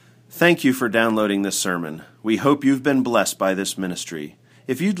Thank you for downloading this sermon. We hope you've been blessed by this ministry.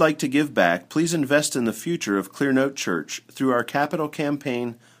 If you'd like to give back, please invest in the future of Clearnote Church through our capital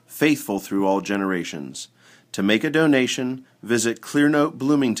campaign, Faithful Through All Generations. To make a donation, visit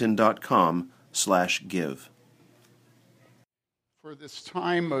clearnotebloomington.com/give. For this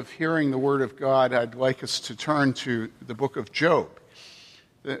time of hearing the Word of God, I'd like us to turn to the book of Job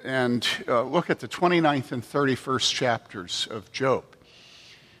and look at the 29th and 31st chapters of Job.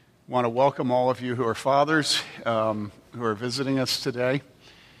 I want to welcome all of you who are fathers, who are visiting us today.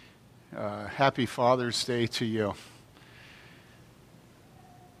 Happy Father's Day to you.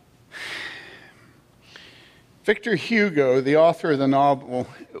 Victor Hugo, the author of the novel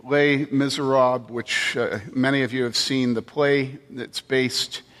Les Miserables, which many of you have seen, the play that's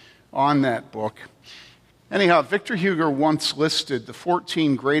based on that book. Anyhow, Victor Hugo once listed the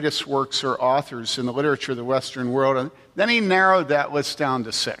 14 greatest works or authors in the literature of the Western world, and then he narrowed that list down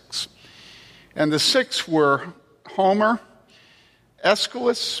to 6. And the 6 were Homer,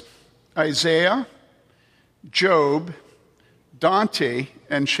 Aeschylus, Isaiah, Job, Dante,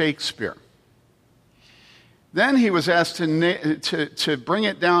 and Shakespeare. Then he was asked to bring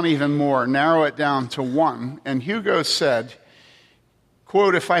it down even more, narrow it down to 1, and Hugo said,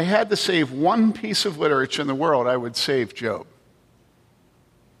 quote, "If I had to save one piece of literature in the world, I would save Job."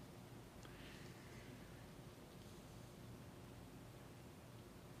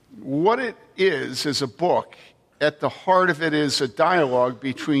 What it is a book. At the heart of it is a dialogue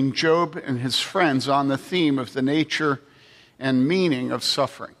between Job and his friends on the theme of the nature and meaning of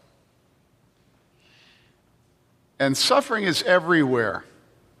suffering. And suffering is everywhere.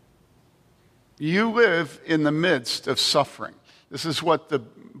 You live in the midst of suffering. This is what the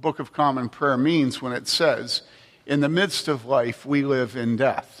Book of Common Prayer means when it says, in the midst of life, we live in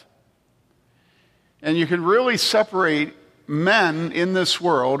death. And you can really separate men in this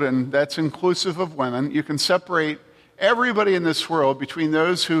world, and that's inclusive of women. You can separate everybody in this world between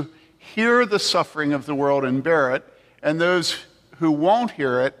those who hear the suffering of the world and bear it, and those who won't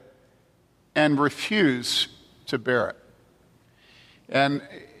hear it and refuse to bear it. And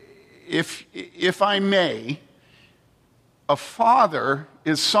if I may, a father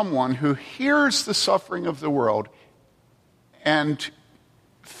is someone who hears the suffering of the world and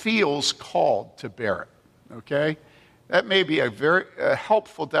feels called to bear it. Okay? That may be a very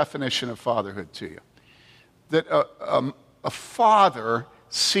helpful definition of fatherhood to you. That a father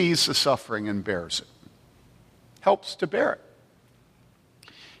sees the suffering and bears it. Helps to bear it.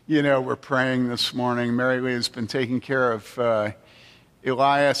 You know, we're praying this morning. Mary Lee has been taking care of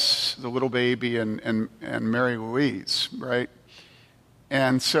Elias, the little baby, and Mary Louise, right?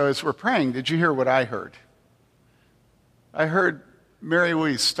 And so as we're praying, did you hear what I heard? I heard Mary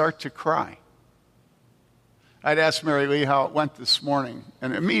Louise start to cry. I'd asked Mary Lee how it went this morning,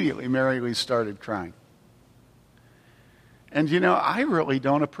 and immediately Mary Lee started crying. And you know, I really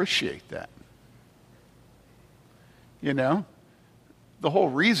don't appreciate that. You know? The whole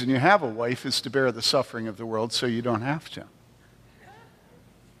reason you have a wife is to bear the suffering of the world so you don't have to.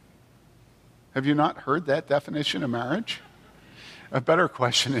 Have you not heard that definition of marriage? A better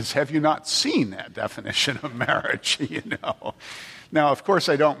question is, have you not seen that definition of marriage? You know. Now, of course,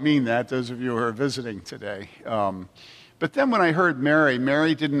 I don't mean that, those of you who are visiting today. But then when I heard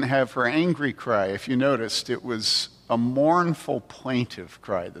Mary didn't have her angry cry. If you noticed, it was a mournful, plaintive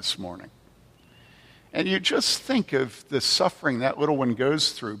cry this morning. And you just think of the suffering that little one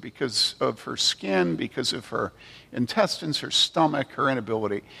goes through because of her skin, because of her intestines, her stomach, her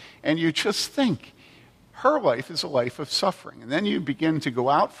inability. And you just think, her life is a life of suffering. And then you begin to go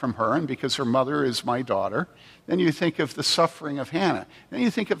out from her, and because her mother is my daughter, then you think of the suffering of Hannah. Then you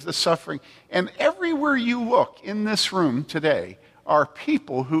think of the suffering. And everywhere you look in this room today are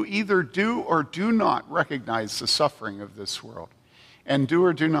people who either do or do not recognize the suffering of this world and do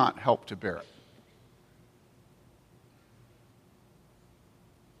or do not help to bear it.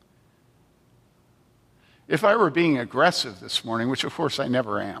 If I were being aggressive this morning, which of course I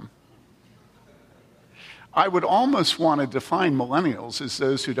never am, I would almost want to define millennials as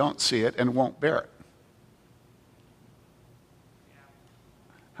those who don't see it and won't bear it.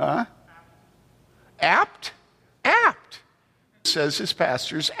 Huh? Apt? Apt. Says his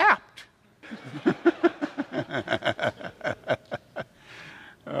pastor's apt.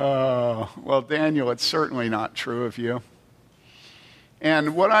 Oh, well, Daniel, it's certainly not true of you.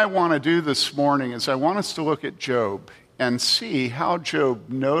 And what I want to do this morning is I want us to look at Job and see how Job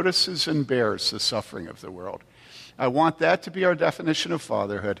notices and bears the suffering of the world. I want that to be our definition of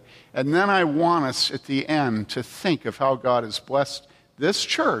fatherhood. And then I want us at the end to think of how God has blessed this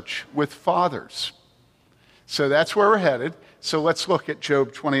church with fathers. So that's where we're headed. So let's look at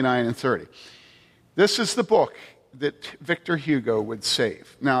Job 29 and 30. This is the book that Victor Hugo would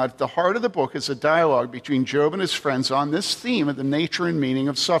save. Now, at the heart of the book is a dialogue between Job and his friends on this theme of the nature and meaning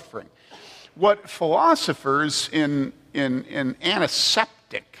of suffering. What philosophers in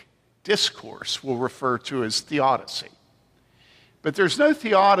antiseptic discourse will refer to as theodicy. But there's no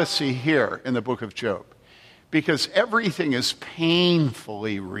theodicy here in the book of Job, because everything is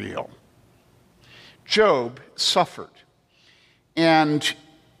painfully real. Job suffered. And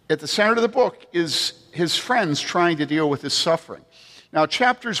at the center of the book is his friends trying to deal with his suffering. Now,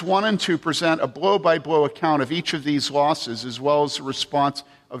 chapters 1 and 2 present a blow-by-blow account of each of these losses, as well as the response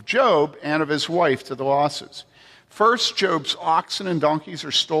of Job and of his wife to the losses. First, Job's oxen and donkeys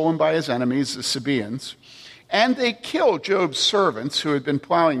are stolen by his enemies, the Sabaeans, and they kill Job's servants who had been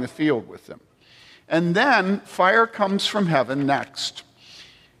plowing the field with them. And then fire comes from heaven next,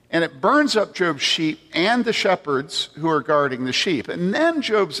 and it burns up Job's sheep and the shepherds who are guarding the sheep. And then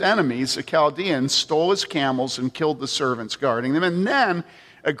Job's enemies, the Chaldeans, stole his camels and killed the servants guarding them. And then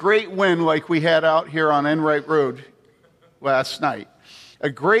a great wind, like we had out here on Enright Road last night, a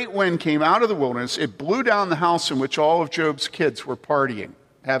great wind came out of the wilderness. It blew down the house in which all of Job's kids were partying,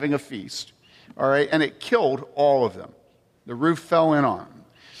 having a feast. All right, and it killed all of them. The roof fell in on them.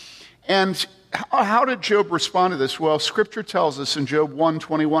 And how did Job respond to this? Well, Scripture tells us in Job 1,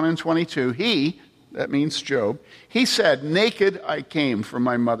 21 and 22, that means Job, he said, "Naked I came from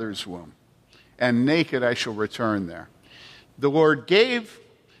my mother's womb, and naked I shall return there. The Lord gave,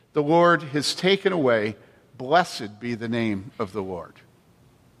 the Lord has taken away. Blessed be the name of the Lord."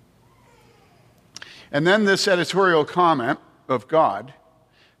 And then this editorial comment of God,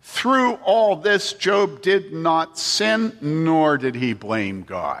 "Through all this, Job did not sin, nor did he blame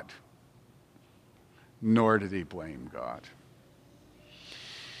God." Nor did he blame God.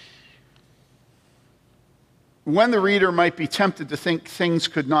 When the reader might be tempted to think things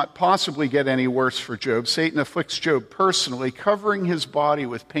could not possibly get any worse for Job, Satan afflicts Job personally, covering his body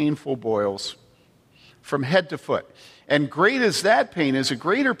with painful boils from head to foot. And great as that pain is, a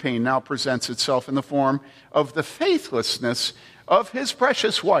greater pain now presents itself in the form of the faithlessness of his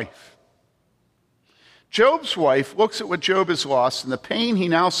precious wife. Job's wife looks at what Job has lost and the pain he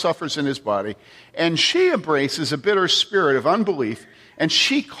now suffers in his body, and she embraces a bitter spirit of unbelief, and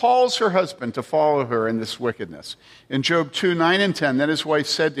she calls her husband to follow her in this wickedness. In Job 2, 9 and 10, then his wife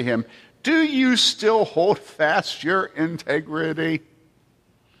said to him, "Do you still hold fast your integrity?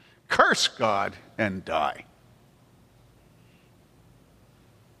 Curse God and die."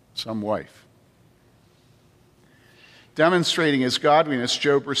 Some wife. Demonstrating his godliness,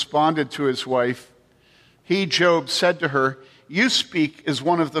 Job responded to his wife. He, Job, said to her, "You speak as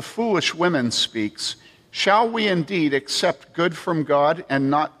one of the foolish women speaks. Shall we indeed accept good from God and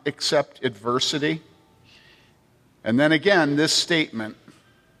not accept adversity?" And then again, this statement.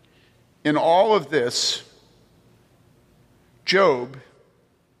 In all of this, Job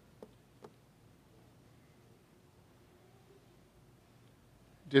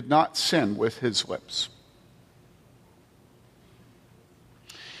did not sin with his lips.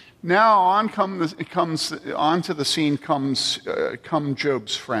 Now onto the scene come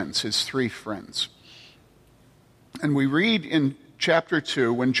Job's friends, his three friends. And we read in chapter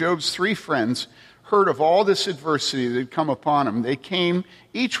 2, when Job's three friends heard of all this adversity that had come upon him, they came,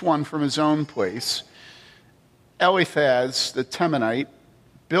 each one from his own place: Eliphaz the Temanite,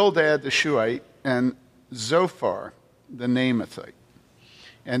 Bildad the Shuhite, and Zophar the Naamathite.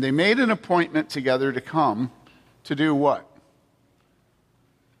 And they made an appointment together to come to do what?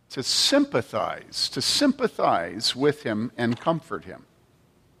 To sympathize with him and comfort him.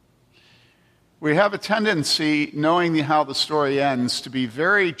 We have a tendency, knowing how the story ends, to be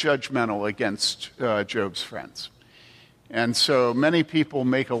very judgmental against Job's friends. And so many people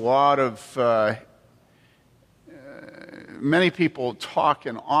many people talk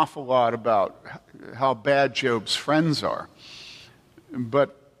an awful lot about how bad Job's friends are.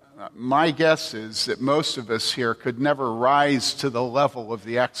 But my guess is that most of us here could never rise to the level of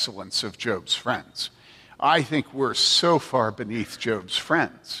the excellence of Job's friends. I think we're so far beneath Job's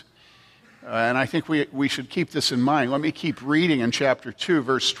friends. And I think we should keep this in mind. Let me keep reading in chapter 2,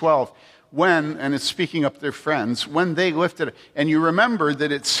 verse 12. And it's speaking up their friends, when they lifted, and you remember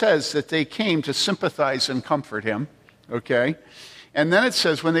that it says that they came to sympathize and comfort him, okay? And then it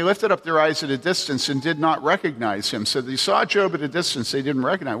says, when they lifted up their eyes at a distance and did not recognize him. So they saw Job at a distance, they didn't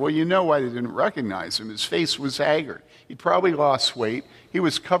recognize him. Well, you know why they didn't recognize him. His face was haggard. He probably lost weight. He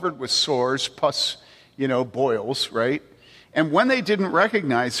was covered with sores, pus, boils, right? And when they didn't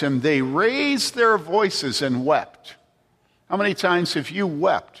recognize him, they raised their voices and wept. How many times have you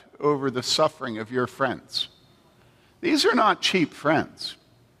wept over the suffering of your friends? These are not cheap friends.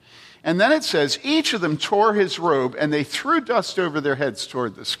 And then it says, each of them tore his robe, and they threw dust over their heads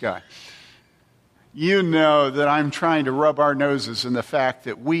toward the sky. You know that I'm trying to rub our noses in the fact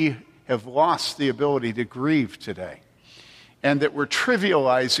that we have lost the ability to grieve today, and that we're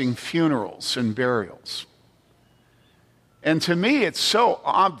trivializing funerals and burials. And to me, it's so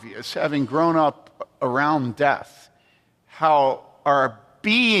obvious, having grown up around death, how our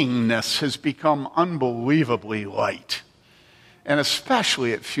beingness has become unbelievably light. And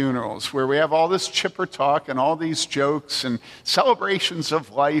especially at funerals, where we have all this chipper talk and all these jokes and celebrations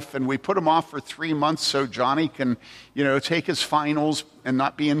of life, and we put them off for 3 months so Johnny can, take his finals and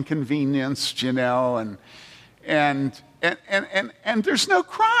not be inconvenienced, and there's no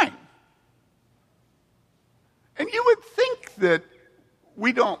crime. And you would think that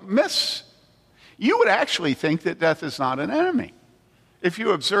we don't miss. You would actually think that death is not an enemy if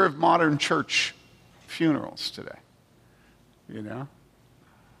you observe modern church funerals today.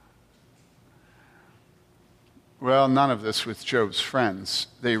 Well, none of this with Job's friends.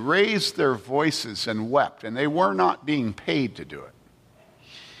 They raised their voices and wept, and they were not being paid to do it.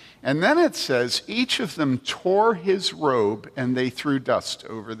 And then it says, each of them tore his robe, and they threw dust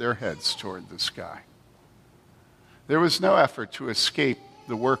over their heads toward the sky. There was no effort to escape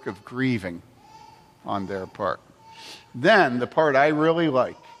the work of grieving on their part. Then, the part I really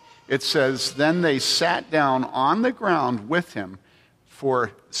like, it says, then they sat down on the ground with him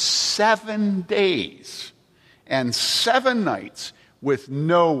for 7 days and 7 nights with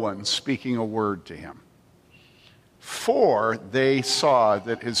no one speaking a word to him. For they saw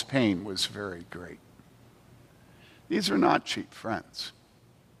that his pain was very great. These are not cheap friends.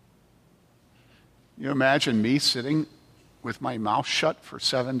 You imagine me sitting with my mouth shut for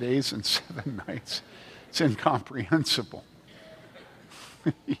 7 days and 7 nights? It's incomprehensible.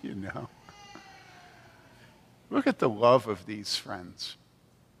 Look at the love of these friends.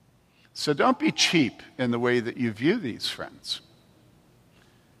 So don't be cheap in the way that you view these friends.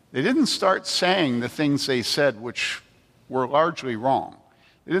 They didn't start saying the things they said, which were largely wrong.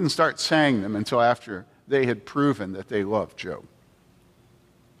 They didn't start saying them until after they had proven that they loved Job.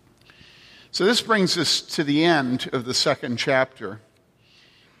 So this brings us to the end of the 2nd chapter.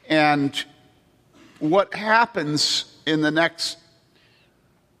 And what happens in the next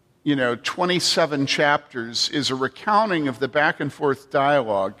 27 chapters is a recounting of the back and forth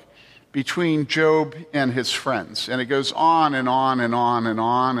dialogue between Job and his friends. And it goes on and on and on and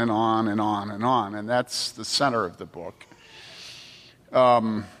on and on and on and on. And that's the center of the book.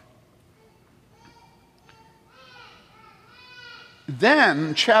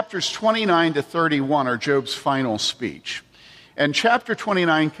 Then chapters 29 to 31 are Job's final speech. And chapter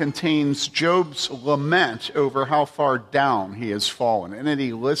 29 contains Job's lament over how far down he has fallen. And then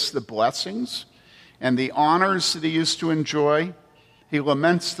he lists the blessings and the honors that he used to enjoy. He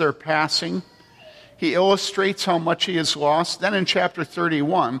laments their passing. He illustrates how much he has lost. Then in chapter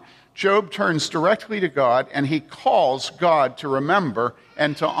 31, Job turns directly to God, and he calls God to remember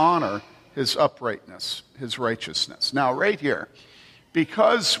and to honor his uprightness, his righteousness. Now, right here,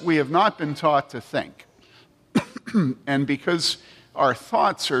 because we have not been taught to think, and because our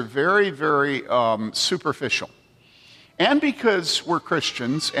thoughts are very, very superficial, and because we're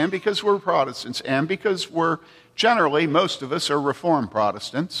Christians, and because we're Protestants, and because we're generally, most of us are Reformed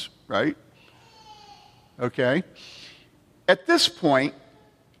Protestants, right? Okay? At this point,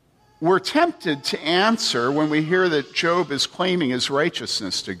 we're tempted to answer, when we hear that Job is claiming his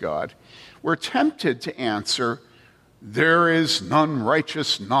righteousness to God, we're tempted to answer, there is none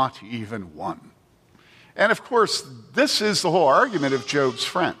righteous, not even one. And of course, this is the whole argument of Job's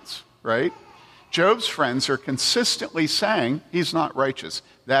friends, right? Job's friends are consistently saying he's not righteous.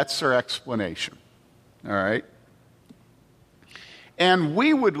 That's their explanation, all right? And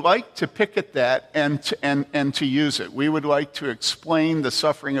we would like to pick at that and to use it. We would like to explain the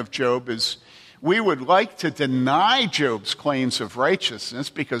suffering of Job as we would like to deny Job's claims of righteousness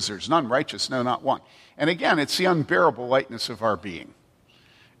because there's none righteous, no, not one. And again, it's the unbearable lightness of our being.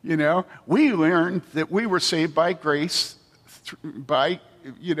 We learned that we were saved by grace,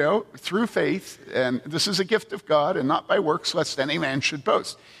 through faith, and this is a gift of God, and not by works, lest any man should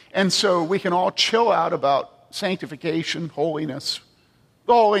boast. And so we can all chill out about sanctification, holiness,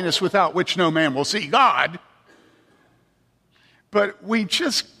 the holiness without which no man will see God. But we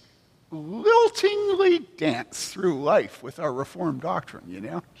just liltingly dance through life with our Reformed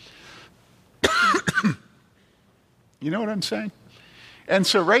doctrine, You know what I'm saying? And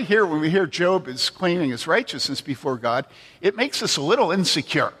so right here, when we hear Job is claiming his righteousness before God, it makes us a little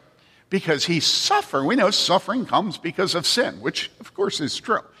insecure because he's suffering. We know suffering comes because of sin, which of course is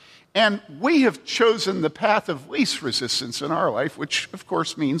true. And we have chosen the path of least resistance in our life, which of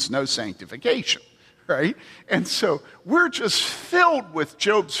course means no sanctification, right? And so we're just filled with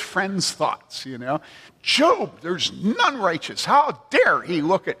Job's friends' thoughts, Job, there's none righteous. How dare he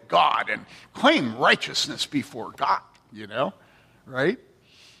look at God and claim righteousness before God, right?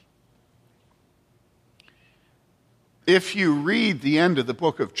 If you read the end of the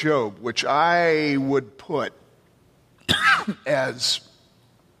book of Job, which I would put as...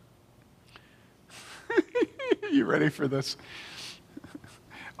 You ready for this?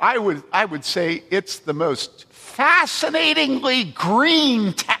 I would say it's the most fascinatingly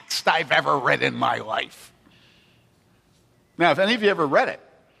green text I've ever read in my life. Now, if any of you ever read it,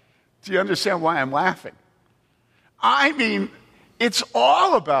 do you understand why I'm laughing? I mean, it's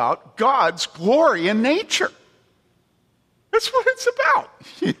all about God's glory in nature. That's what it's about,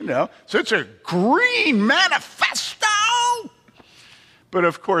 So it's a green manifesto. But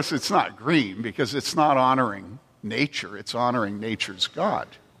of course, it's not green because it's not honoring nature. It's honoring nature's God,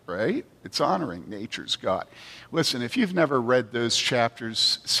 right? It's honoring nature's God. Listen, if you've never read those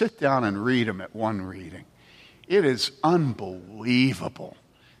chapters, sit down and read them at one reading. It is unbelievable,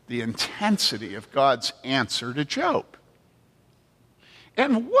 the intensity of God's answer to Job.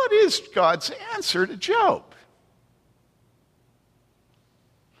 And what is God's answer to Job?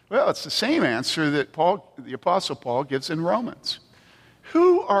 Well, it's the same answer that the Apostle Paul gives in Romans.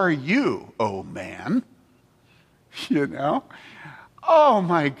 Who are you, O man? Oh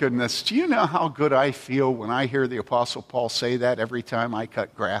my goodness, do you know how good I feel when I hear the Apostle Paul say that every time I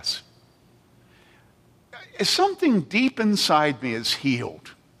cut grass? Something deep inside me is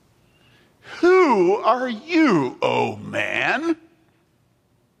healed. Who are you, O man?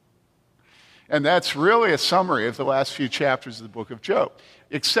 And that's really a summary of the last few chapters of the book of Job,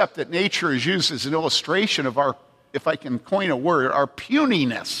 except that nature is used as an illustration of our, if I can coin a word, our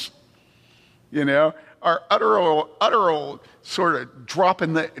puniness. Our utter sort of drop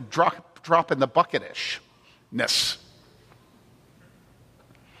in the bucketishness.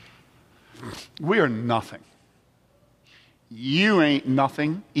 We are nothing. You ain't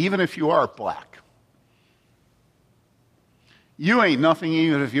nothing, even if you are black. You ain't nothing,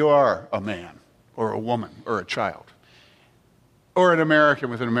 even if you are a man or a woman or a child or an American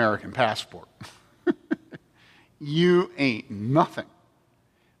with an American passport. You ain't nothing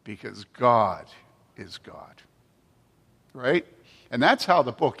because God is God, right? And that's how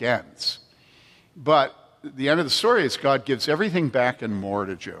the book ends. But the end of the story is God gives everything back and more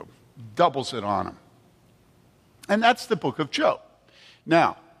to Job, doubles it on him. And that's the book of Job.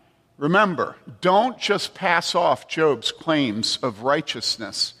 Now, remember, don't just pass off Job's claims of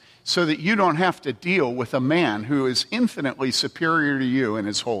righteousness so that you don't have to deal with a man who is infinitely superior to you in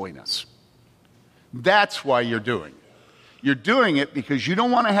his holiness. That's why you're doing it. You're doing it because you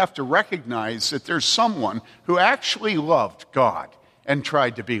don't want to have to recognize that there's someone who actually loved God and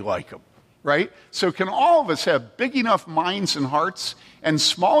tried to be like him, right? So can all of us have big enough minds and hearts and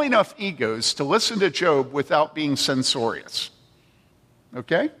small enough egos to listen to Job without being censorious?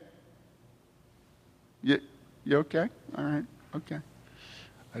 Okay? You okay? All right, okay.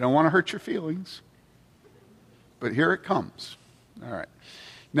 I don't want to hurt your feelings, but here it comes. All right.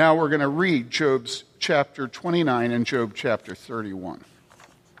 Now we're going to read Job's chapter 29 and Job chapter 31.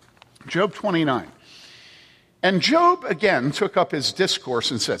 Job 29. And Job again took up his discourse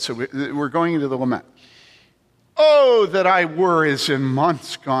and said, so we're going into the lament. Oh, that I were as in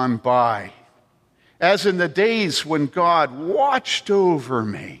months gone by, as in the days when God watched over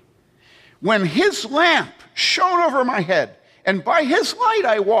me, when his lamp shone over my head, and by his light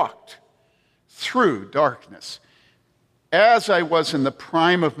I walked through darkness, as I was in the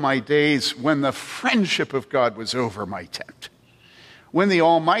prime of my days, when the friendship of God was over my tent, when the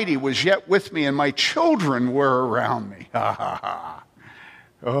Almighty was yet with me and my children were around me. Ha ha ha.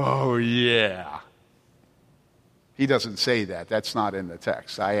 Oh yeah. He doesn't say that. That's not in the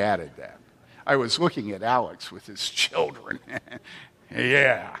text. I added that. I was looking at Alex with his children.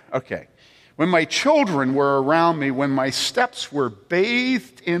 Yeah, okay. When my children were around me, when my steps were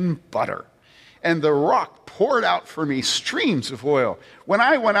bathed in butter, and the rock poured out for me streams of oil. When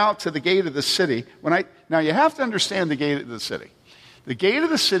I went out to the gate of the city, now you have to understand the gate of the city. The gate of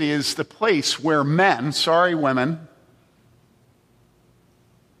the city is the place where men, sorry women,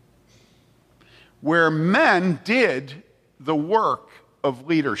 where men did the work of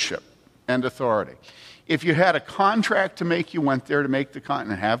leadership and authority. If you had a contract to make, you went there to make the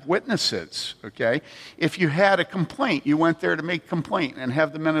contract and have witnesses, okay? If you had a complaint, you went there to make complaint and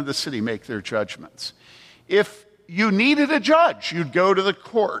have the men of the city make their judgments. If you needed a judge, you'd go to the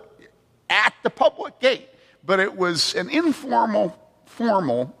court at the public gate. But it was an informal,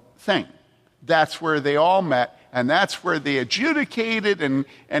 formal thing. That's where they all met, and that's where they adjudicated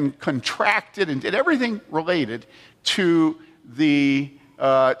and contracted and did everything related to the,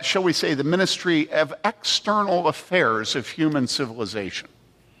 shall we say, the ministry of external affairs of human civilization.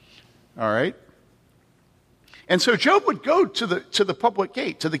 All right? And so Job would go to the public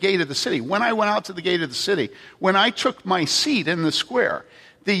gate, to the gate of the city. When I went out to the gate of the city, when I took my seat in the square,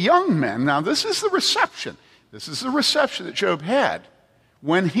 the young men, now this is the reception. This is the reception that Job had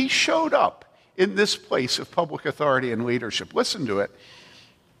when he showed up in this place of public authority and leadership. Listen to it.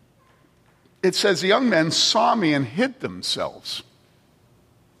 It says, the young men saw me and hid themselves.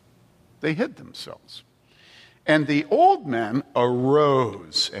 They hid themselves. And the old men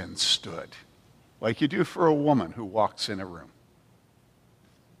arose and stood, like you do for a woman who walks in a room.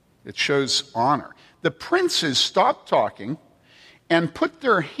 It shows honor. The princes stopped talking and put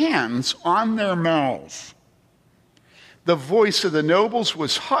their hands on their mouths. The voice of the nobles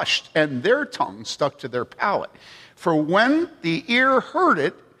was hushed, and their tongue stuck to their palate. For when the ear heard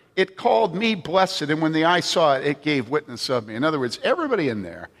it, it called me blessed, and when the eye saw it, it gave witness of me. In other words, everybody in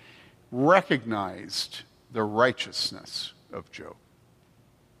there recognized the righteousness of Job.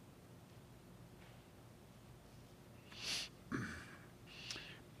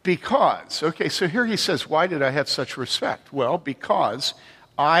 Because, okay, so here he says, why did I have such respect? Well, because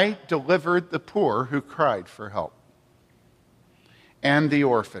I delivered the poor who cried for help, and the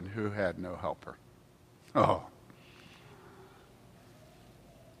orphan who had no helper. Oh.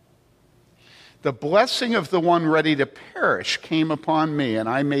 The blessing of the one ready to perish came upon me, and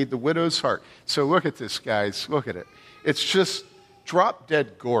I made the widow's heart. So look at this, guys. Look at it. It's just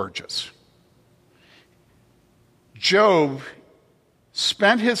drop-dead gorgeous. Job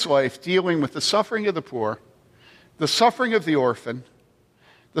spent his life dealing with the suffering of the poor, the suffering of the orphan,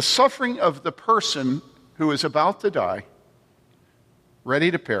 the suffering of the person who is about to die,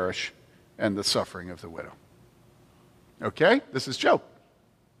 ready to perish, and the suffering of the widow. Okay? This is Job.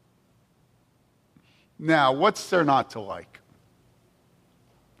 Now, what's there not to like?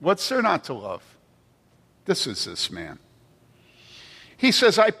 What's there not to love? This is this man. He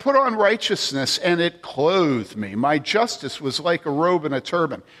says, I put on righteousness and it clothed me. My justice was like a robe and a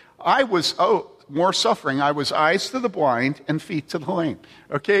turban. More suffering. I was eyes to the blind and feet to the lame.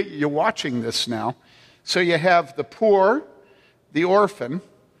 Okay, you're watching this now. So you have the poor, the orphan,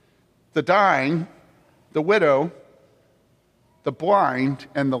 the dying, the widow, the blind,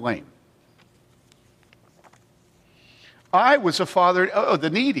 and the lame. I was a father, the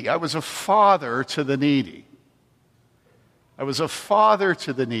needy. I was a father to the needy. I was a father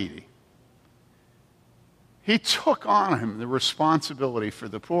to the needy. He took on him the responsibility for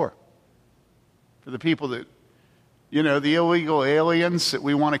the poor, for the people that, the illegal aliens that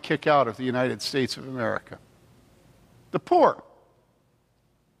we want to kick out of the United States of America. The poor.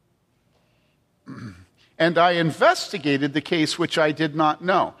 And I investigated the case which I did not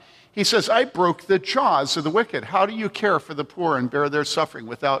know. He says, I broke the jaws of the wicked. How do you care for the poor and bear their suffering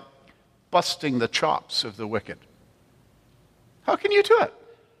without busting the chops of the wicked? How can you do it?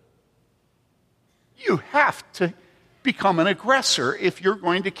 You have to become an aggressor if you're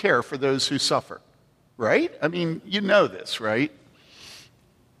going to care for those who suffer, right? I mean, you know this, right?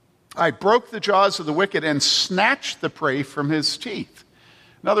 I broke the jaws of the wicked and snatched the prey from his teeth.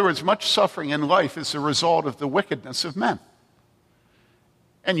 In other words, much suffering in life is a result of the wickedness of men.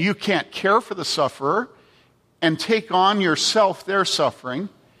 And you can't care for the sufferer and take on yourself their suffering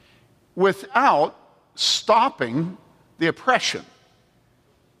without stopping the oppression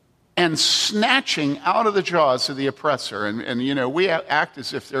and snatching out of the jaws of the oppressor. And we act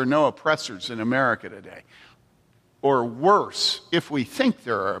as if there are no oppressors in America today. Or worse, if we think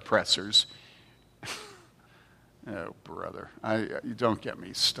there are oppressors. Oh, brother, you don't get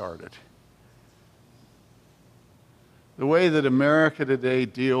me started. The way that America today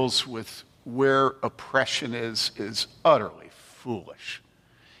deals with where oppression is utterly foolish.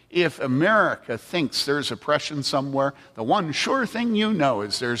 If America thinks there's oppression somewhere, the one sure thing you know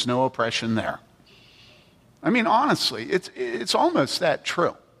is there's no oppression there. I mean, honestly, it's almost that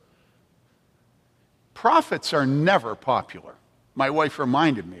true. Prophets are never popular. My wife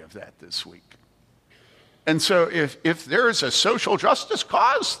reminded me of that this week. And so if there's a social justice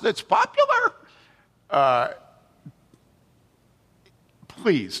cause that's popular,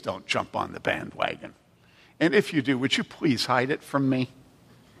 please don't jump on the bandwagon. And if you do, would you please hide it from me?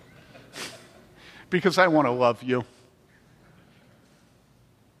 Because I want to love you.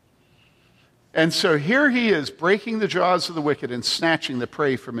 And so here he is, breaking the jaws of the wicked and snatching the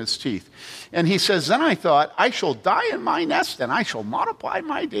prey from his teeth. And he says, then I thought, I shall die in my nest, and I shall multiply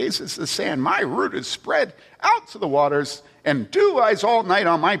my days as the sand. My root is spread out to the waters, and dew lies all night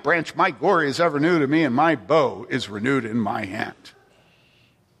on my branch. My glory is ever new to me, and my bow is renewed in my hand.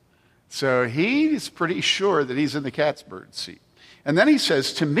 So he's pretty sure that he's in the catbird seat. And then he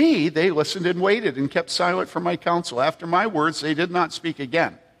says, to me they listened and waited and kept silent for my counsel. After my words they did not speak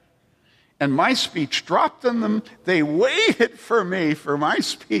again. And my speech dropped on them. They waited for me, for my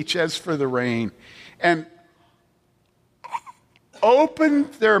speech as for the rain, and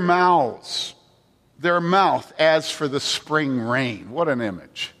opened their mouth as for the spring rain. What an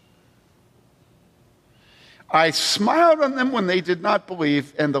image. I smiled on them when they did not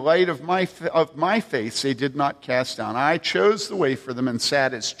believe, and the light of my face they did not cast down. I chose the way for them and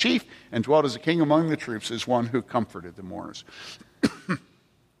sat as chief and dwelt as a king among the troops, as one who comforted the mourners.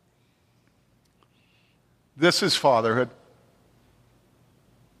 This is fatherhood.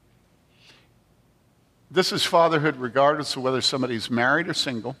 This is fatherhood regardless of whether somebody's married or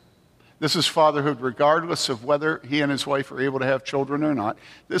single. This is fatherhood regardless of whether he and his wife are able to have children or not.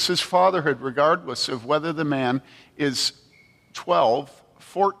 This is fatherhood regardless of whether the man is 12,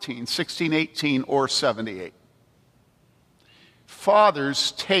 14, 16, 18, or 78.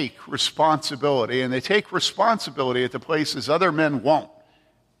 Fathers take responsibility, and they take responsibility at the places other men won't.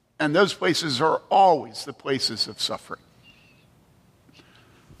 And those places are always the places of suffering.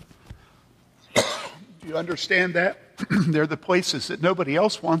 Do you understand that? They're the places that nobody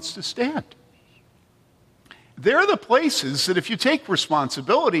else wants to stand. They're the places that if you take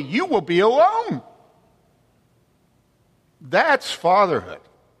responsibility, you will be alone. That's fatherhood.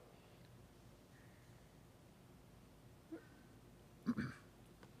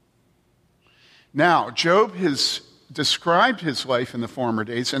 Now, Job has described his life in the former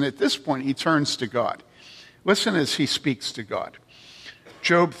days, and at this point he turns to God. Listen as he speaks to God.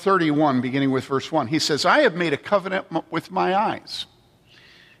 Job 31, beginning with verse 1, he says, I have made a covenant with my eyes.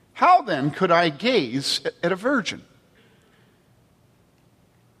 How then could I gaze at a virgin?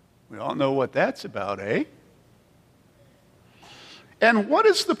 We all know what that's about, eh? And what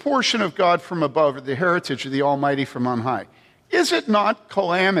is the portion of God from above, or the heritage of the Almighty from on high? Is it not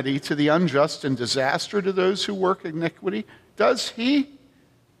calamity to the unjust and disaster to those who work iniquity? Does he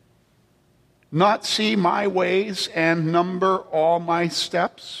not see my ways and number all my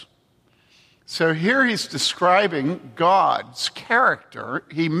steps? So here he's describing God's character.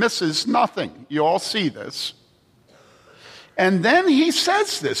 He misses nothing. You all see this. And then he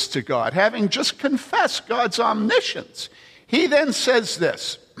says this to God, having just confessed God's omniscience. He then says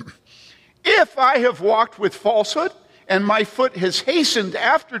this, if I have walked with falsehood, and my foot has hastened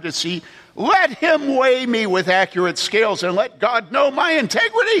after deceit, let him weigh me with accurate scales, and let God know my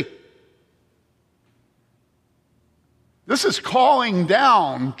integrity. This is calling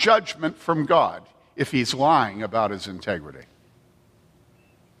down judgment from God if he's lying about his integrity.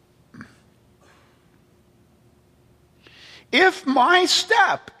 If my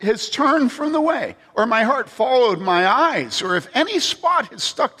step has turned from the way, or my heart followed my eyes, or if any spot has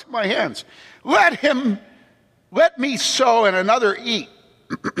stuck to my hands, let me sow and another eat.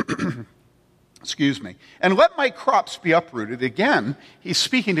 Excuse me. And let my crops be uprooted. Again, he's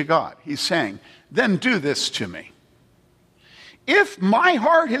speaking to God. He's saying, then do this to me. If my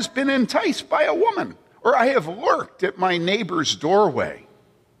heart has been enticed by a woman, or I have lurked at my neighbor's doorway.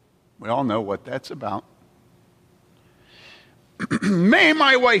 We all know what that's about. May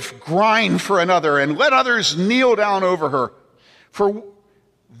my wife grind for another, and let others kneel down over her. For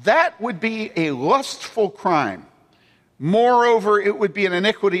that would be a lustful crime. Moreover, it would be an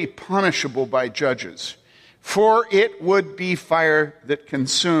iniquity punishable by judges. For it would be fire that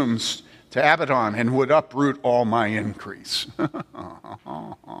consumes to Abaddon and would uproot all my increase.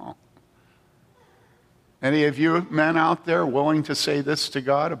 Any of you men out there willing to say this to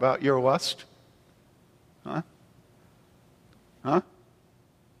God about your lust? Huh?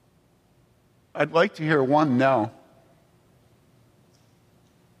 I'd like to hear one no.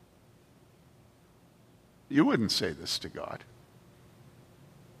 You wouldn't say this to God.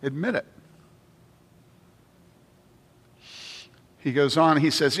 Admit it. He goes on,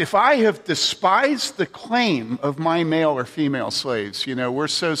 he says, if I have despised the claim of my male or female slaves, we're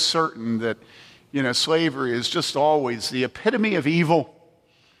so certain that, slavery is just always the epitome of evil,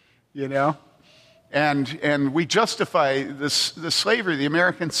 and we justify the slavery of the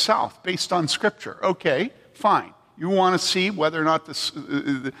American South based on Scripture. Okay, fine. You want to see whether or not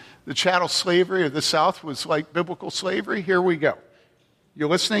the chattel slavery of the South was like biblical slavery? Here we go. You're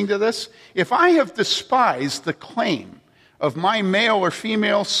listening to this? If I have despised the claim of my male or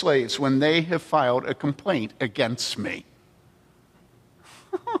female slaves when they have filed a complaint against me.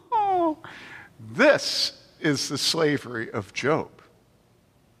 This is the slavery of Job.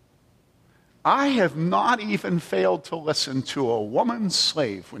 I have not even failed to listen to a woman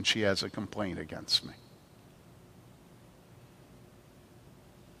slave when she has a complaint against me.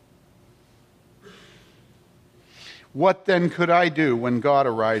 What then could I do when God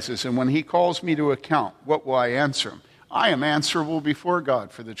arises, and when he calls me to account, what will I answer him? I am answerable before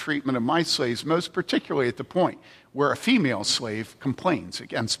God for the treatment of my slaves, most particularly at the point where a female slave complains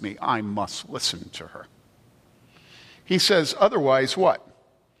against me. I must listen to her. He says, otherwise what?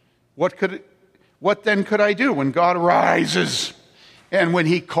 What then could I do when God arises and when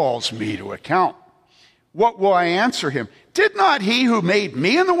he calls me to account? What will I answer him? Did not he who made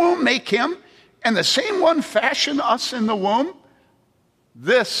me in the womb make him? And the same one fashioned us in the womb?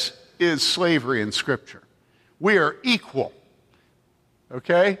 This is slavery in Scripture. We are equal.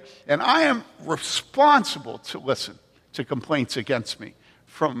 Okay? And I am responsible to listen to complaints against me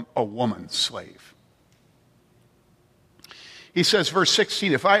from a woman slave. He says, verse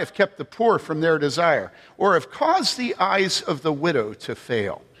 16, if I have kept the poor from their desire, or have caused the eyes of the widow to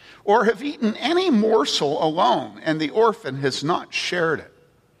fail, or have eaten any morsel alone, and the orphan has not shared it.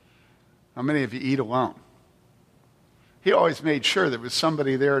 How many of you eat alone? He always made sure there was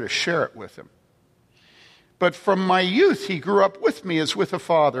somebody there to share it with him. But from my youth he grew up with me as with a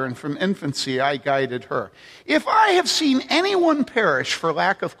father, and from infancy I guided her. If I have seen anyone perish for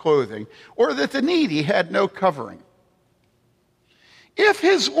lack of clothing, or that the needy had no covering, if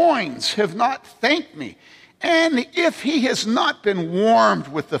his loins have not thanked me, and if he has not been warmed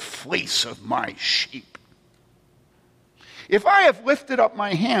with the fleece of my sheep, if I have lifted up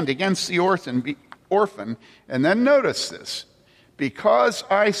my hand against the orphan, and then notice this, because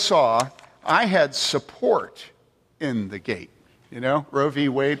I saw I had support in the gate. You know, Roe v.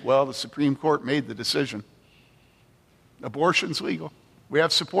 Wade, well, the Supreme Court made the decision. Abortion's legal. We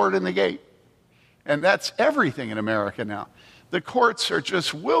have support in the gate. And that's everything in America now. The courts are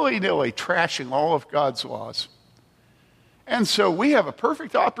just willy-nilly trashing all of God's laws. And so we have a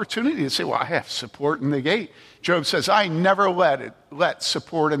perfect opportunity to say, well, I have support in the gate. Job says, I never let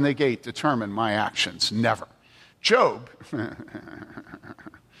support in the gate determine my actions. Never. Job,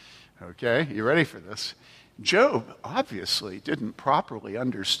 okay, you ready for this? Job obviously didn't properly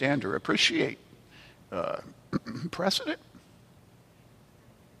understand or appreciate precedent.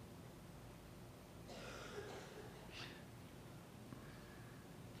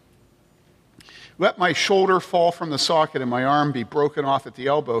 Let my shoulder fall from the socket and my arm be broken off at the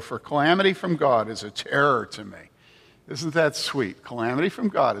elbow, for calamity from God is a terror to me. Isn't that sweet? Calamity from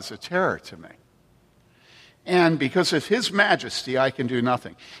God is a terror to me. And because of his majesty, I can do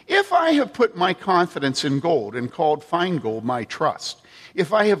nothing. If I have put my confidence in gold and called fine gold my trust,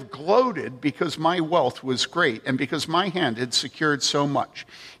 if I have gloated because my wealth was great and because my hand had secured so much,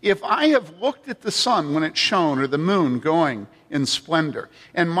 if I have looked at the sun when it shone or the moon going in splendor,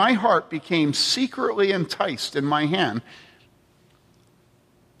 and my heart became secretly enticed in my hand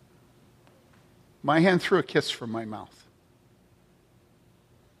threw a kiss from my mouth.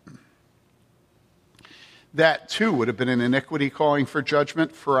 That too would have been an iniquity calling for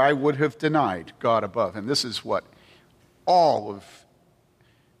judgment, for I would have denied God above. And this is what all of,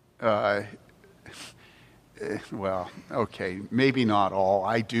 well, okay, maybe not all.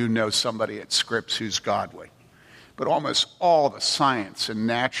 I do know somebody at Scripps who's godly. But almost all the science and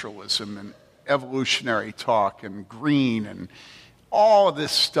naturalism and evolutionary talk and green and all of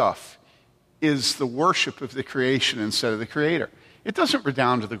this stuff is the worship of the creation instead of the creator. It doesn't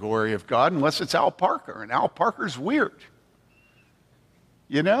redound to the glory of God unless it's Al Parker, and Al Parker's weird.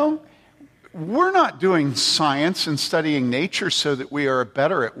 You know? We're not doing science and studying nature so that we are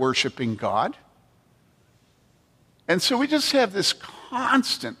better at worshiping God. And so we just have this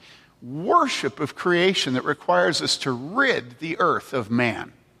constant worship of creation that requires us to rid the earth of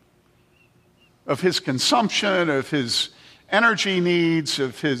man, of his consumption, of his energy needs,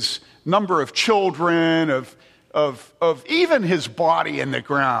 of his number of children, of even his body in the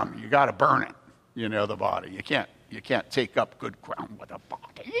ground. You got to burn it, you know, the body. You can't take up good ground with a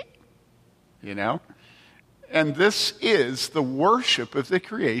body, you know. And this is the worship of the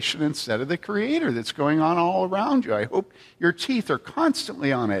creation instead of the creator that's going on all around you. I hope your teeth are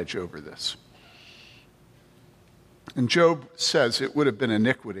constantly on edge over this. And Job says it would have been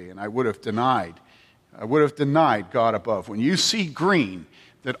iniquity, and I would have denied God above. When you see green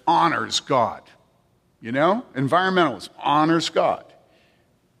that honors God, you know, environmentalism honors God,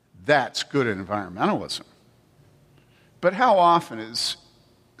 that's good environmentalism. But how often is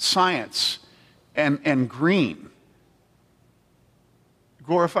science and green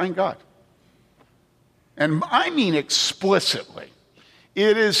glorifying God. And I mean explicitly.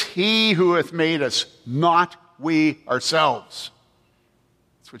 It is he who hath made us, not we ourselves.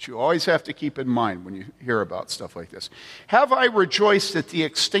 That's what you always have to keep in mind when you hear about stuff like this. Have I rejoiced at the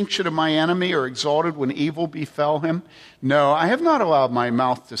extinction of my enemy, or exalted when evil befell him? No, I have not allowed my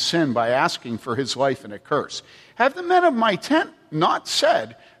mouth to sin by asking for his life in a curse. Have the men of my tent not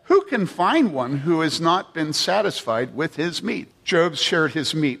said, who can find one who has not been satisfied with his meat? Job shared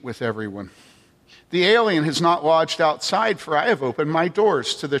his meat with everyone. The alien has not lodged outside, for I have opened my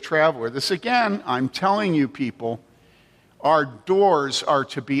doors to the traveler. This again, I'm telling you people, our doors are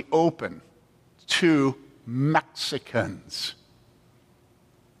to be open to Mexicans.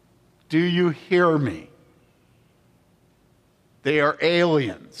 Do you hear me? They are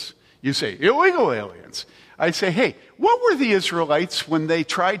aliens. You say, illegal aliens. I say, hey, what were the Israelites when they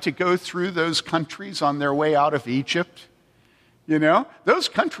tried to go through those countries on their way out of Egypt? You know, those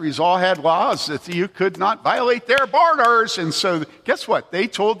countries all had laws that you could not violate their borders. And so guess what? They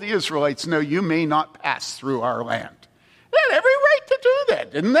told the Israelites, no, you may not pass through our land. They had every right to do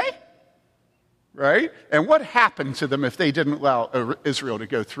that, didn't they? Right? And what happened to them if they didn't allow Israel to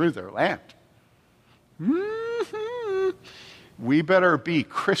go through their land? We better be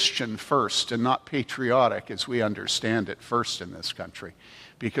Christian first and not patriotic as we understand it first in this country.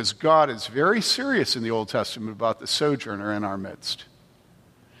 Because God is very serious in the Old Testament about the sojourner in our midst.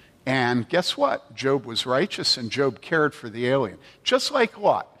 And guess what? Job was righteous and Job cared for the alien. Just like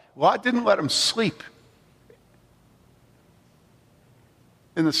Lot. Lot didn't let him sleep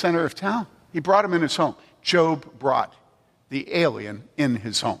in the center of town. He brought him in his home. Job brought the alien in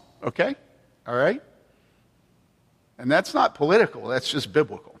his home. Okay? All right? And that's not political, that's just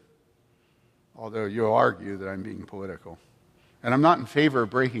biblical. Although you'll argue that I'm being political. And I'm not in favor of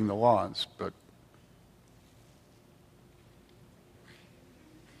breaking the laws, but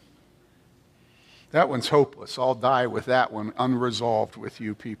that one's hopeless. I'll die with that one unresolved with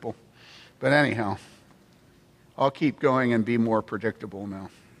you people. But anyhow, I'll keep going and be more predictable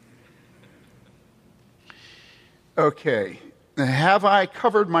now. Okay. Have I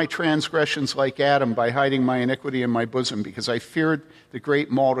covered my transgressions like Adam by hiding my iniquity in my bosom, because I feared the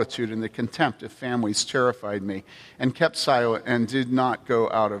great multitude, and the contempt of families terrified me, and kept silent and did not go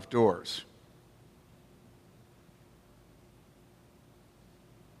out of doors?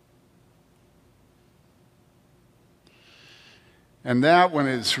 And that one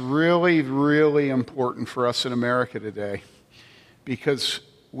is really, really important for us in America today, because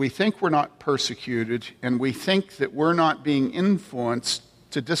we think we're not persecuted, and we think that we're not being influenced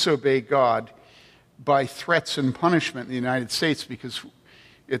to disobey God by threats and punishment in the United States, because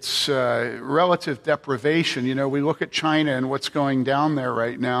it's relative deprivation. You know, we look at China and what's going down there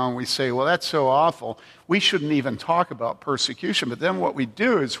right now, and we say, well, that's so awful. We shouldn't even talk about persecution. But then what we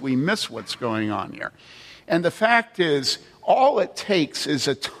do is we miss what's going on here. And the fact is, all it takes is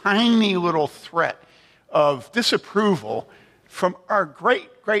a tiny little threat of disapproval from our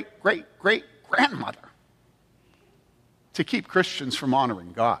great-great-great-great-grandmother to keep Christians from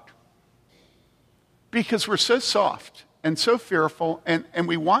honoring God. Because we're so soft and so fearful, and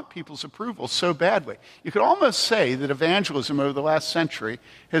we want people's approval so badly. You could almost say that evangelism over the last century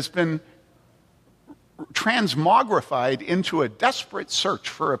has been transmogrified into a desperate search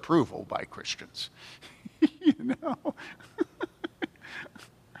for approval by Christians. You know?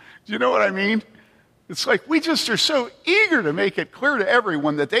 Do you know what I mean? It's like we just are so eager to make it clear to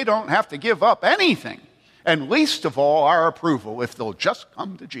everyone that they don't have to give up anything, and least of all our approval, if they'll just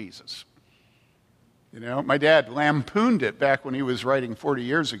come to Jesus. You know, my dad lampooned it back when he was writing 40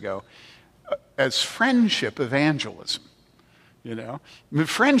 years ago as friendship evangelism. You know,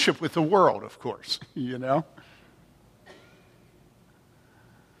 friendship with the world, of course, you know.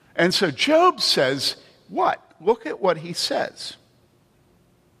 And so Job says, what? Look at what he says.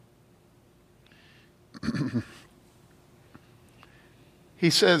 He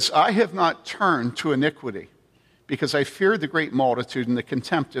says, I have not turned to iniquity, because I feared the great multitude, and the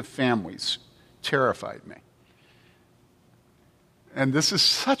contempt of families terrified me. And this is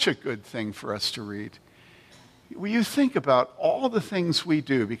such a good thing for us to read. When you think about all the things we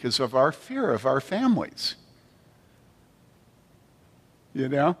do because of our fear of our families. You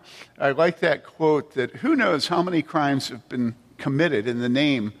know, I like that quote that who knows how many crimes have been committed in the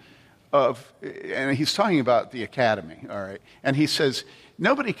name of, and he's talking about the academy, all right, and he says,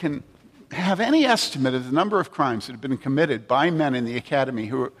 nobody can have any estimate of the number of crimes that have been committed by men in the academy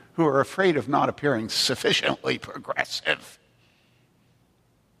who are afraid of not appearing sufficiently progressive.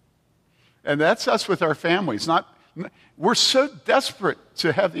 And that's us with our families, not We're so desperate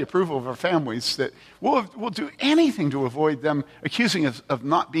to have the approval of our families that we'll do anything to avoid them accusing us of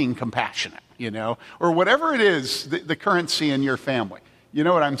not being compassionate, or whatever it is, the currency in your family. You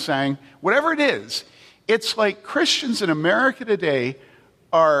know what I'm saying? Whatever it is, it's like Christians in America today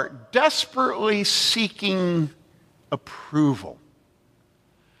are desperately seeking approval.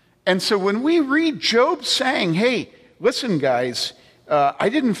 And so when we read Job saying, hey, listen, guys, I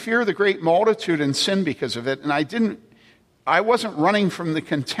didn't fear the great multitude and sin because of it, and I wasn't running from the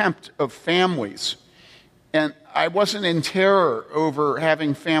contempt of families, and I wasn't in terror over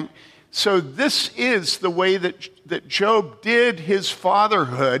having family. So this is the way that Job did his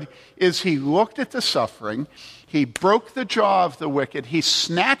fatherhood, is he looked at the suffering, he broke the jaw of the wicked, he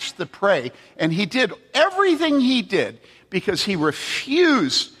snatched the prey, and he did everything he did because he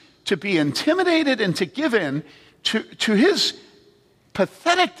refused to be intimidated and to give in to his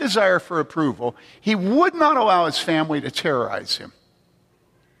pathetic desire for approval. He would not allow his family to terrorize him.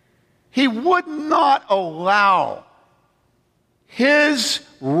 He would not allow his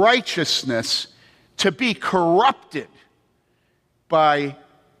righteousness to be corrupted by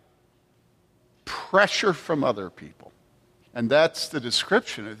pressure from other people. And that's the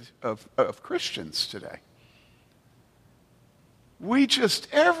description of Christians today. We just,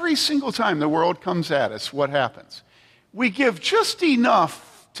 every single time the world comes at us, what happens? We give just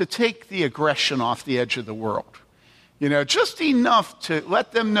enough to take the aggression off the edge of the world. Just enough to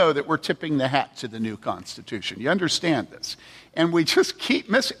let them know that we're tipping the hat to the new Constitution. You understand this? And we just keep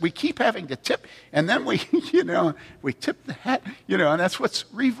missing. We keep having to tip, and then we tip the hat, and that's what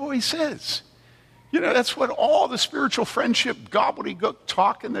Revoice is. That's what all the spiritual friendship, gobbledygook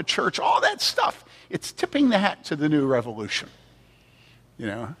talk in the church, all that stuff, it's tipping the hat to the new revolution.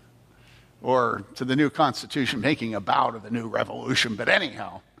 Or to the new Constitution, making a bow to the new revolution. But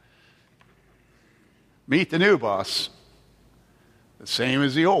anyhow, meet the new boss, the same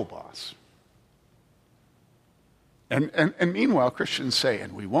as the old boss. And meanwhile, Christians say,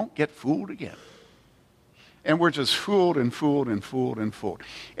 and we won't get fooled again. And we're just fooled and fooled and fooled and fooled.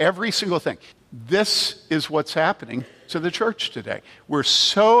 Every single thing. This is what's happening to the church today. We're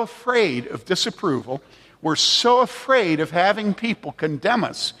so afraid of disapproval. We're so afraid of having people condemn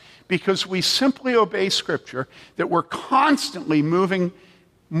us because we simply obey Scripture that we're constantly moving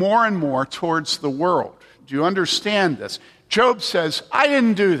more and more towards the world. Do you understand this? Job says, I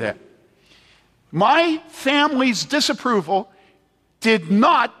didn't do that. My family's disapproval did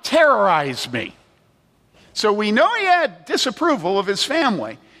not terrorize me. So we know he had disapproval of his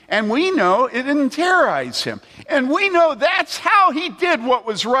family, and we know it didn't terrorize him. And we know that's how he did what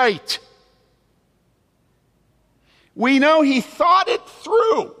was right. We know he thought it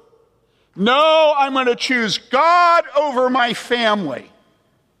through. No, I'm going to choose God over my family.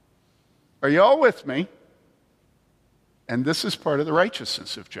 Are you all with me? And this is part of the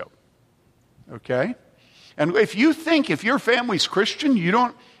righteousness of Job. Okay? And if your family's Christian, you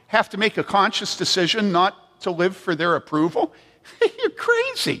don't have to make a conscious decision not to live for their approval, you're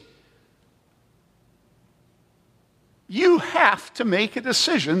crazy. You have to make a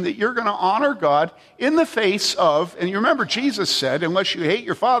decision that you're going to honor God in the face of, and you remember Jesus said, unless you hate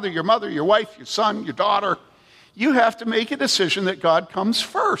your father, your mother, your wife, your son, your daughter, you have to make a decision that God comes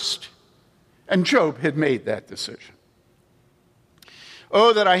first. And Job had made that decision.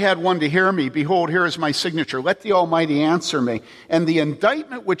 Oh, that I had one to hear me. Behold, here is my signature. Let the Almighty answer me. And the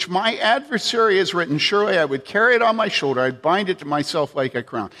indictment which my adversary has written, surely I would carry it on my shoulder. I'd bind it to myself like a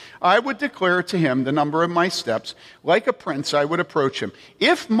crown. I would declare to him the number of my steps. Like a prince, I would approach him.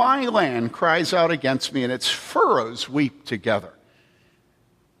 If my land cries out against me and its furrows weep together.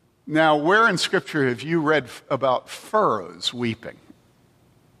 Now, where in Scripture have you read about furrows weeping?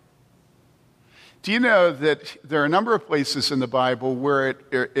 Do you know that there are a number of places in the Bible where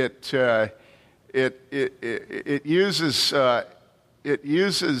it uses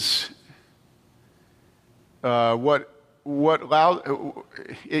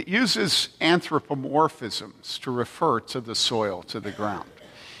anthropomorphisms to refer to the soil, to the ground.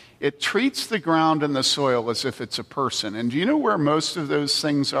 It treats the ground and the soil as if it's a person. And do you know where most of those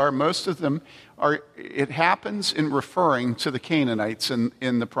things are? Most of them are. It happens in referring to the Canaanites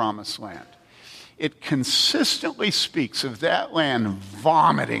in the Promised Land. It consistently speaks of that land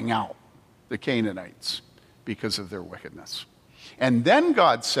vomiting out the Canaanites because of their wickedness. And then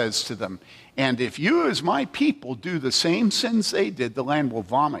God says to them, and if you as my people do the same sins they did, the land will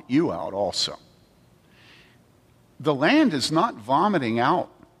vomit you out also. The land is not vomiting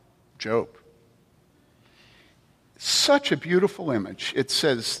out Job. Such a beautiful image. It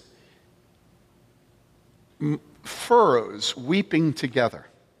says, furrows weeping together.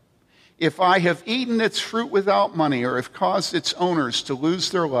 If I have eaten its fruit without money, or have caused its owners to lose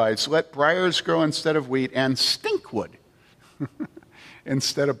their lives, let briars grow instead of wheat, and stinkwood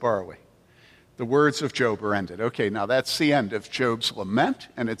instead of barley. The words of Job are ended. Okay, now that's the end of Job's lament,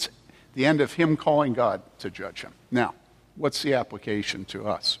 and it's the end of him calling God to judge him. Now, what's the application to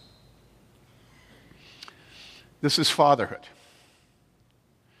us? This is fatherhood.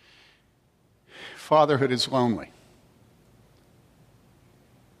 Fatherhood is lonely.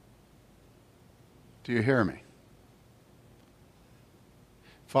 Do you hear me?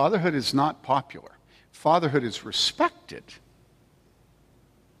 Fatherhood is not popular. Fatherhood is respected,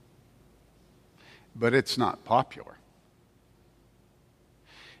 but it's not popular.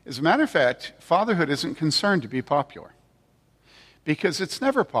 As a matter of fact, fatherhood isn't concerned to be popular because it's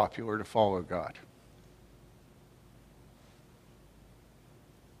never popular to follow God.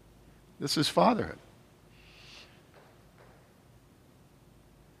 This is fatherhood.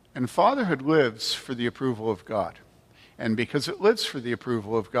 And fatherhood lives for the approval of God. And because it lives for the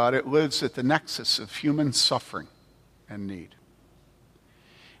approval of God, it lives at the nexus of human suffering and need.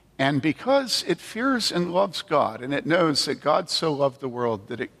 And because it fears and loves God, and it knows that God so loved the world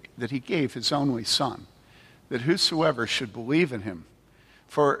that he gave his only Son, that whosoever should believe in him,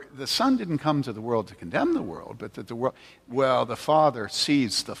 for the Son didn't come to the world to condemn the world, but that the Father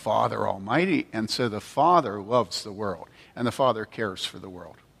sees the Father Almighty, and so the Father loves the world, and the Father cares for the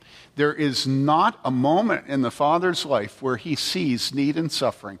world. There is not a moment in the Father's life where he sees need and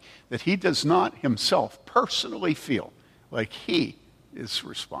suffering that he does not himself personally feel like he is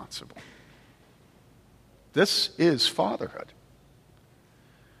responsible. This is fatherhood.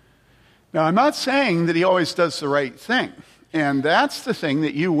 Now, I'm not saying that he always does the right thing. And that's the thing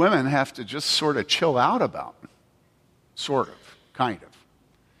that you women have to just sort of chill out about. Sort of, kind of.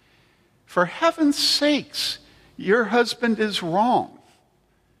 For heaven's sakes, your husband is wrong.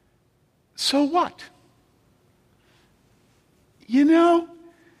 So what? You know,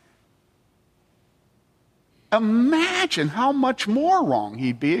 imagine how much more wrong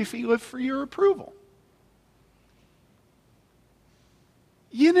he'd be if he lived for your approval.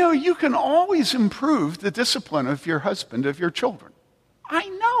 You know, you can always improve the discipline of your husband, of your children. I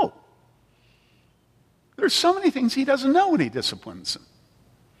know. There's so many things he doesn't know when he disciplines them.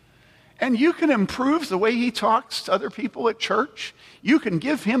 And you can improve the way he talks to other people at church. You can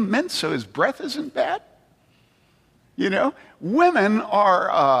give him mint so his breath isn't bad. You know, women are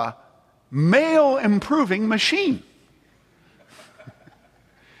a male improving machine.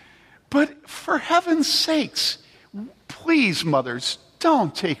 But for heaven's sakes, please, mothers,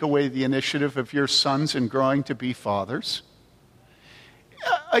 don't take away the initiative of your sons in growing to be fathers.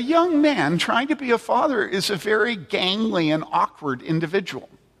 A young man trying to be a father is a very gangly and awkward individual.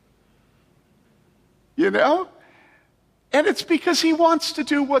 You know? And it's because he wants to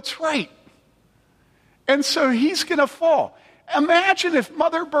do what's right. And so he's going to fall. Imagine if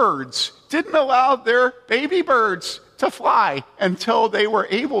mother birds didn't allow their baby birds to fly until they were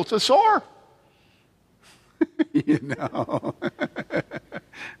able to soar. You know.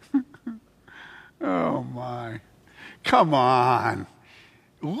 Oh, my. Come on.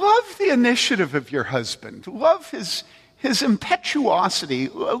 Love the initiative of your husband. Love his impetuosity.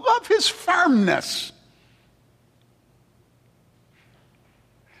 Love his firmness.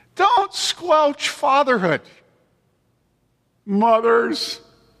 Don't squelch fatherhood. Mothers,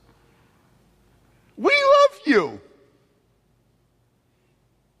 we love you.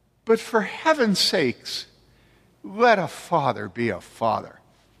 But for heaven's sakes, let a father be a father.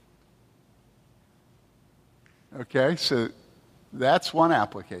 Okay, so that's one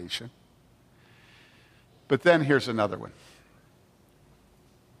application. But then here's another one.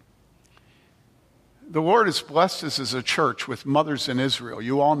 The Lord has blessed us as a church with mothers in Israel.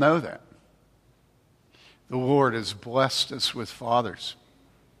 You all know that. The Lord has blessed us with fathers.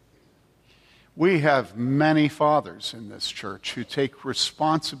 We have many fathers in this church who take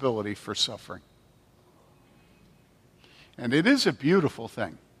responsibility for suffering. And it is a beautiful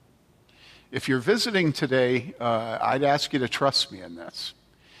thing. If you're visiting today, I'd ask you to trust me in this.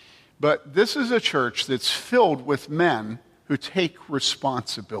 But this is a church that's filled with men who take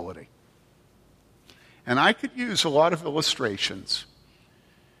responsibility. And I could use a lot of illustrations.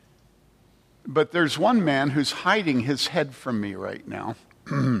 But there's one man who's hiding his head from me right now.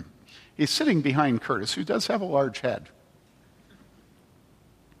 He's sitting behind Curtis, who does have a large head.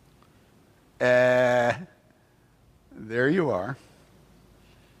 There you are.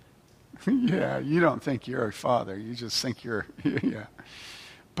 Yeah, you don't think you're a father. You just think you're, yeah.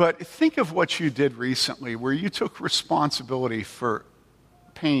 But think of what you did recently where you took responsibility for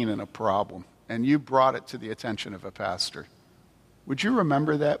pain and a problem, and you brought it to the attention of a pastor. Would you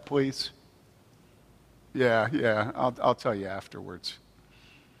remember that, please? Yeah, I'll tell you afterwards.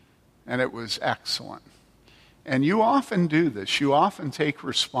 And it was excellent. And you often do this. You often take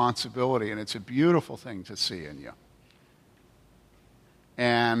responsibility, and it's a beautiful thing to see in you.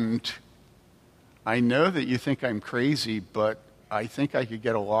 And I know that you think I'm crazy, but I think I could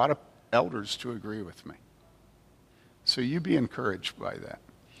get a lot of elders to agree with me. So you be encouraged by that.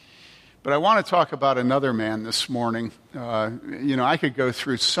 But I want to talk about another man this morning. I could go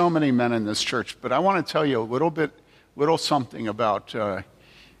through so many men in this church, but I want to tell you a little something about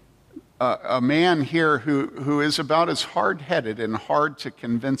a man here who is about as hard-headed and hard to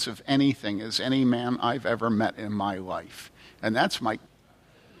convince of anything as any man I've ever met in my life. And that's Mike.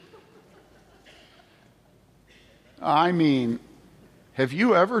 I mean, have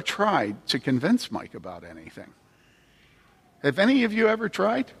you ever tried to convince Mike about anything? Have any of you ever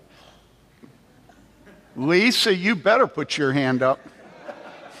tried? Lisa, you better put your hand up.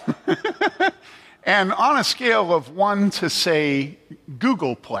 And on a scale of 1 to, say,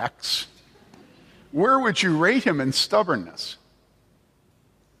 Googleplex, where would you rate him in stubbornness?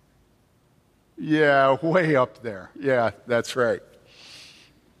 Yeah, way up there. Yeah, that's right.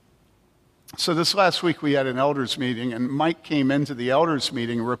 So this last week we had an elders meeting, and Mike came into the elders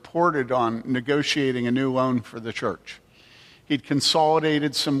meeting, reported on negotiating a new loan for the church. He'd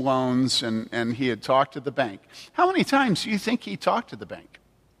consolidated some loans, and he had talked to the bank. How many times do you think he talked to the bank?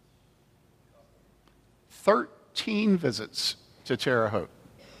 13 visits to Terre Haute.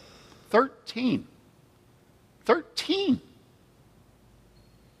 13.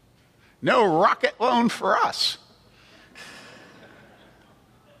 No rocket loan for us.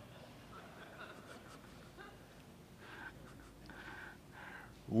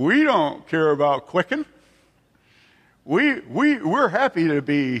 We don't care about Quicken. We're happy to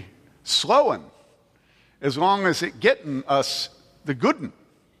be slowing as long as it getting us the goodin'.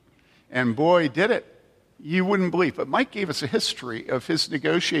 And boy, did it. You wouldn't believe. But Mike gave us a history of his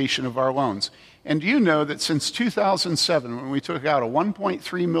negotiation of our loans. And do you know that since 2007, when we took out a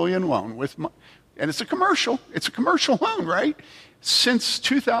 $1.3 million loan and it's a commercial loan, right? Since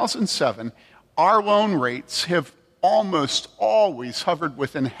 2007, our loan rates have almost always hovered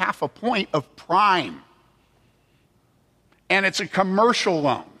within half a point of prime. And it's a commercial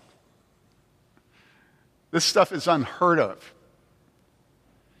loan. This stuff is unheard of.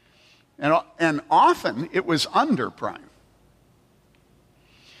 And often it was under prime.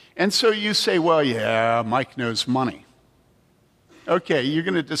 And so you say, well, yeah, Mike knows money. Okay, you're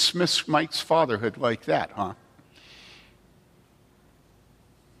going to dismiss Mike's fatherhood like that, huh?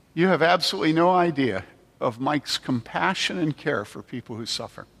 You have absolutely no idea of Mike's compassion and care for people who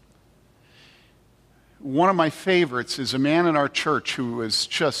suffer. One of my favorites is a man in our church who was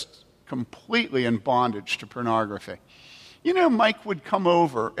just completely in bondage to pornography. You know, Mike would come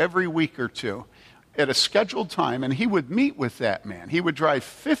over every week or two at a scheduled time, and he would meet with that man. He would drive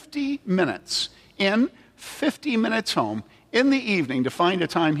 50 minutes in, 50 minutes home in the evening to find a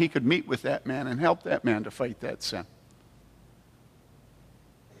time he could meet with that man and help that man to fight that sin.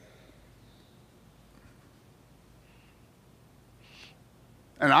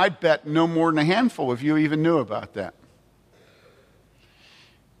 And I bet no more than a handful of you even knew about that.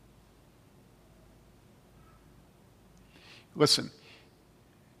 Listen,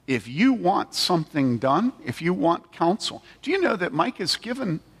 if you want something done, if you want counsel, do you know that Mike has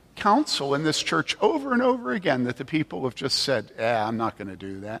given counsel in this church over and over again that the people have just said, I'm not going to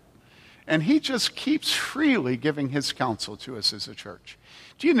do that. And he just keeps freely giving his counsel to us as a church.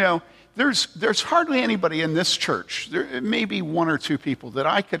 Do you know, there's hardly anybody in this church, there may be 1 or 2 people that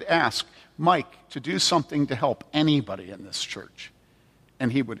I could ask Mike to do something to help anybody in this church,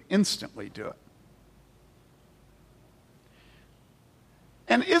 and he would instantly do it.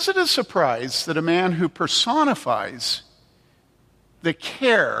 And is it a surprise that a man who personifies the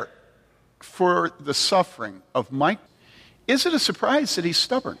care for the suffering of Mike, is it a surprise that he's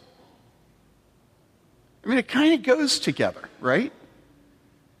stubborn? I mean, it kind of goes together, right?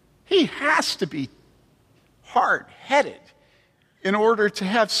 He has to be hard-headed in order to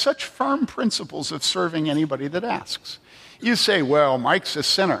have such firm principles of serving anybody that asks. You say, well, Mike's a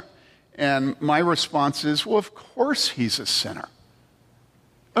sinner. And my response is, well, of course he's a sinner.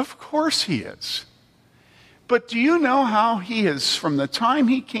 Of course he is. But do you know how he has, from the time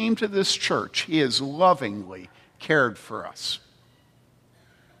he came to this church, he has lovingly cared for us?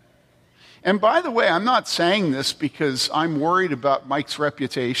 And by the way, I'm not saying this because I'm worried about Mike's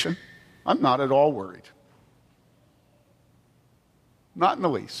reputation. I'm not at all worried. Not in the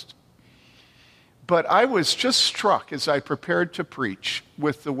least. But I was just struck as I prepared to preach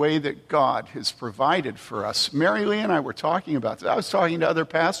with the way that God has provided for us. Mary Lee and I were talking about this. I was talking to other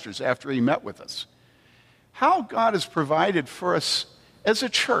pastors after he met with us. How God has provided for us as a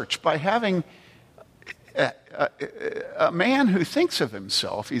church by having a man who thinks of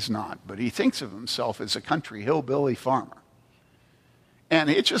himself, he's not, but he thinks of himself as a country hillbilly farmer. And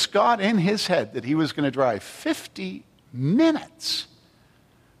it just got in his head that he was going to drive 50 minutes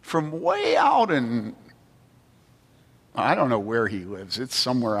from way out in, I don't know where he lives, it's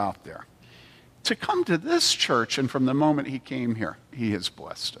somewhere out there, to come to this church. And from the moment he came here, he has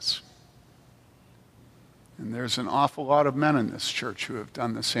blessed us. And there's an awful lot of men in this church who have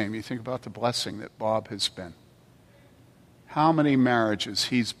done the same. You think about the blessing that Bob has been. How many marriages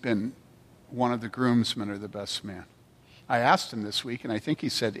he's been one of the groomsmen or the best man. I asked him this week, and I think he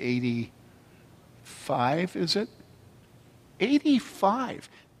said 85, is it? 85.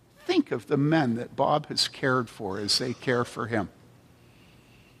 Think of the men that Bob has cared for as they care for him.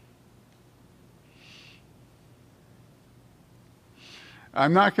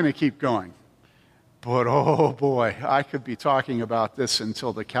 I'm not going to keep going, but oh boy, I could be talking about this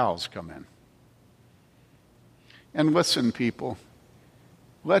until the cows come in. And listen, people,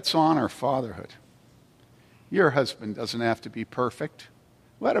 let's honor fatherhood. Your husband doesn't have to be perfect.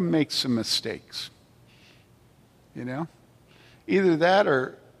 Let him make some mistakes. You know? Either that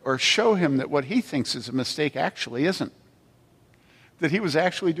or show him that what he thinks is a mistake actually isn't. That he was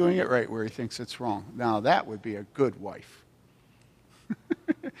actually doing it right where he thinks it's wrong. Now that would be a good wife.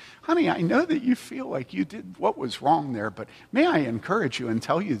 Honey, I know that you feel like you did what was wrong there, but may I encourage you and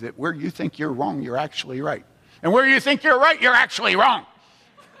tell you that where you think you're wrong, you're actually right. And where you think you're right, you're actually wrong.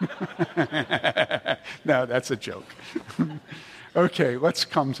 No, that's a joke. Okay, let's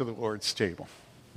come to the Lord's table.